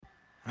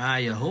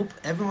I hope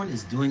everyone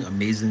is doing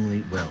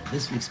amazingly well.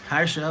 This week's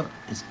parsha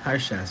is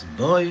Parshas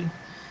boy,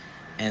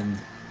 and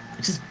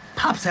it just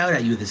pops out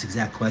at you this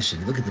exact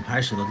question. You look at the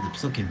parsha, look at the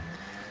psukim.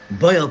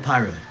 Boil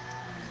paroi.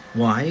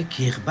 Why?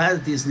 Ki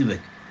ichbadati es libek.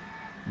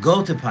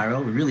 Go to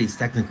Paro. Really, it's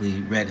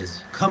technically read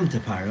as come to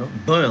Paro.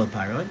 Boil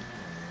paroi.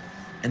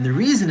 And the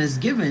reason is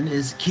given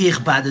is ki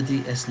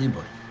ichbadati es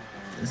liboy.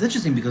 It's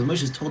interesting because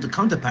Moshe is told to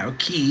come to Paro,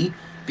 ki,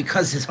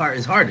 because his heart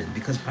is hardened,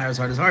 because Paro's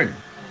heart is hardened.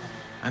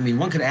 I mean,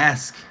 one could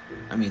ask,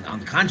 on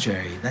the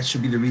contrary, that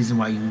should be the reason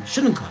why you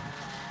shouldn't come.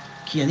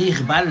 Ki ani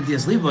chibarati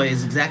es liboy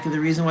is exactly the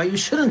reason why you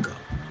shouldn't go.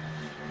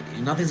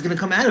 Nothing's going to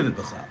come out of it,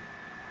 b'chlal.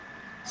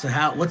 So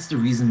what's the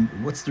reason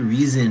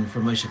for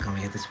Moshe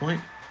coming at this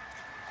point?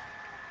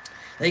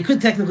 Now, you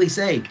could technically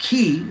say,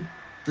 ki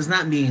does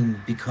not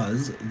mean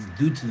because, it's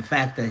due to the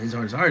fact that his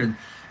heart is hardened,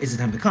 it's the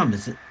time to come.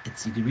 It's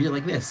you could read it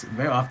like this.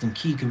 Very often,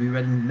 ki could be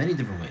read in many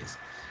different ways.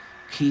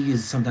 Ki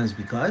is sometimes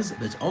because,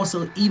 but it's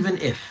also even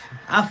if.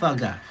 Afal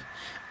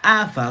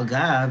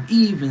gav,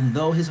 even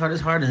though his heart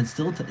is hardened,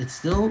 it's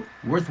still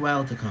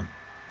worthwhile to come.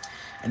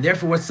 And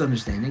therefore, what's the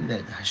understanding?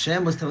 That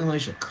Hashem was telling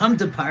Moshe, come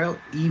to Paro,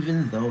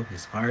 even though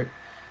his heart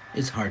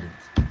is hardened.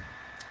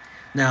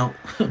 Now,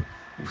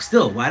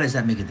 still, why does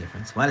that make a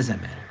difference? Why does that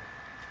matter?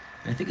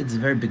 And I think it's a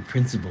very big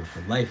principle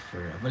for life,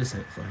 for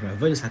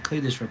Avodas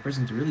HaKodesh, for a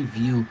person to really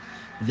view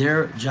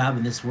their job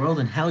in this world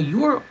and how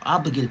you're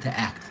obligated to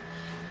act,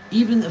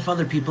 even if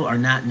other people are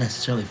not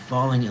necessarily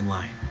falling in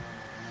line.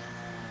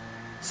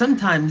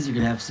 Sometimes you're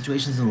going to have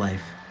situations in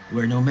life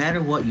where no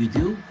matter what you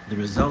do, the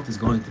result is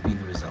going to be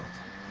the result.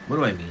 What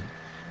do I mean?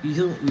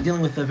 You're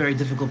dealing with a very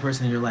difficult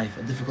person in your life,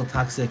 a difficult,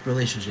 toxic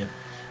relationship.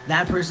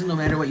 That person, no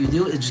matter what you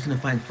do, is just going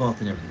to find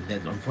fault in everything.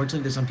 That,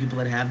 unfortunately, there's some people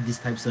that have these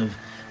types of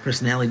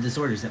personality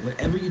disorders, that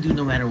whatever you do,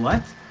 no matter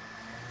what,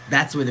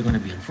 that's where they're going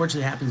to be.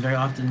 Unfortunately, it happens very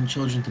often in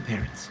children to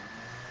parents.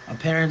 A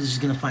parent is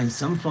just going to find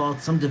some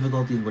fault, some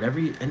difficulty, whatever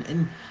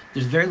and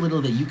there's very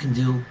little that you can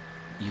do.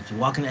 You have to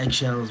walk on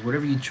eggshells.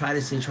 Whatever you try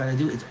to say, try to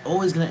do, it's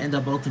always going to end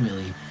up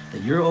ultimately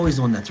that you're always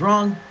the one that's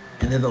wrong,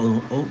 and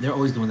they're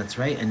always the one that's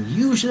right, and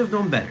you should have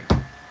known better.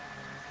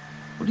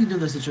 What do you do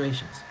in those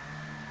situations?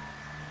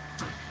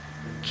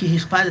 You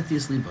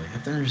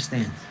have to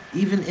understand,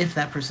 even if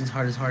that person's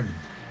heart is hardened,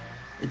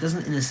 it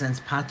doesn't, in a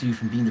sense, pater you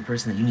from being the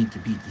person that you need to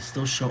be, to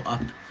still show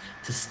up,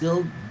 to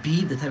still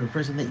be the type of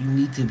person that you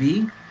need to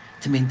be,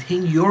 to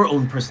maintain your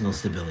own personal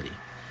stability.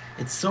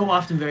 It's so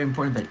often very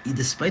important that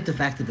despite the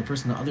fact that the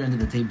person on the other end of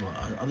the table,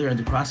 other end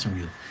across from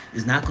you,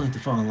 is not going to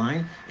fall in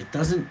line, it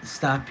doesn't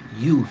stop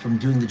you from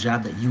doing the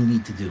job that you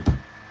need to do.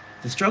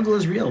 The struggle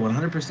is real,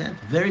 100%,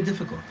 very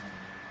difficult.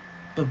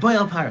 But boy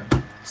el paro,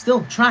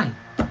 still try,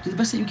 do the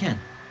best that you can.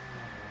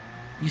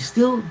 You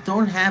still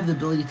don't have the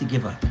ability to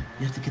give up.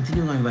 You have to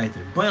continue going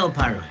weiter. Boy el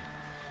paro,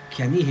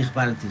 ki ani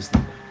hichbarati es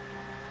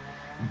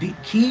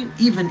liboy.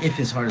 Even if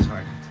his heart is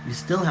hardened, you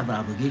still have the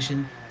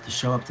obligation to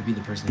show up to be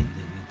the person that you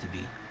need to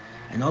be.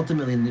 And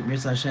ultimately, in the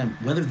Mirza Hashem,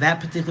 whether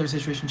that particular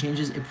situation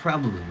changes, it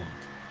probably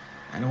won't.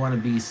 I don't want to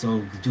be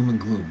so doom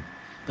and gloom.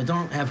 But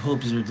don't have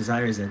hopes or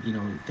desires that,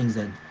 things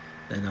that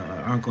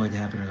aren't going to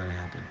happen are going to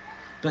happen.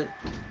 But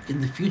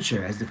in the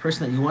future, as the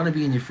person that you want to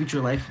be in your future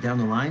life down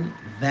the line,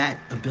 that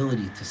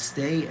ability to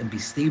stay and be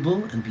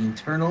stable and be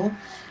internal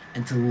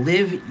and to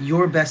live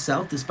your best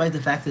self, despite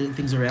the fact that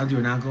things around you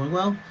are not going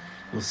well,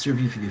 will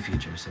serve you for your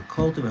future. So,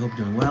 Kol Tov, I hope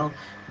you're doing well.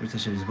 Have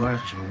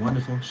a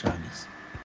wonderful Shabbos.